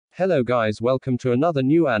Hello guys, welcome to another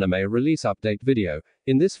new anime release update video.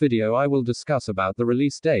 In this video I will discuss about the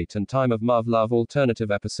release date and time of Muv-Luv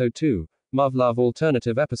Alternative Episode 2. Muv-Luv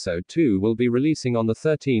Alternative Episode 2 will be releasing on the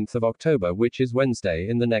 13th of October, which is Wednesday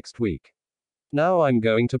in the next week. Now I'm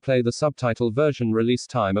going to play the subtitle version release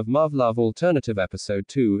time of Muv-Luv Alternative Episode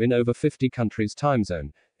 2 in over 50 countries time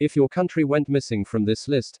zone. If your country went missing from this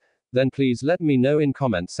list, then please let me know in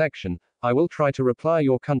comment section. I will try to reply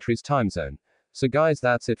your country's time zone. So guys,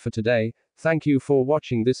 that's it for today. Thank you for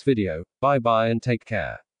watching this video. Bye bye and take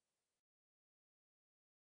care.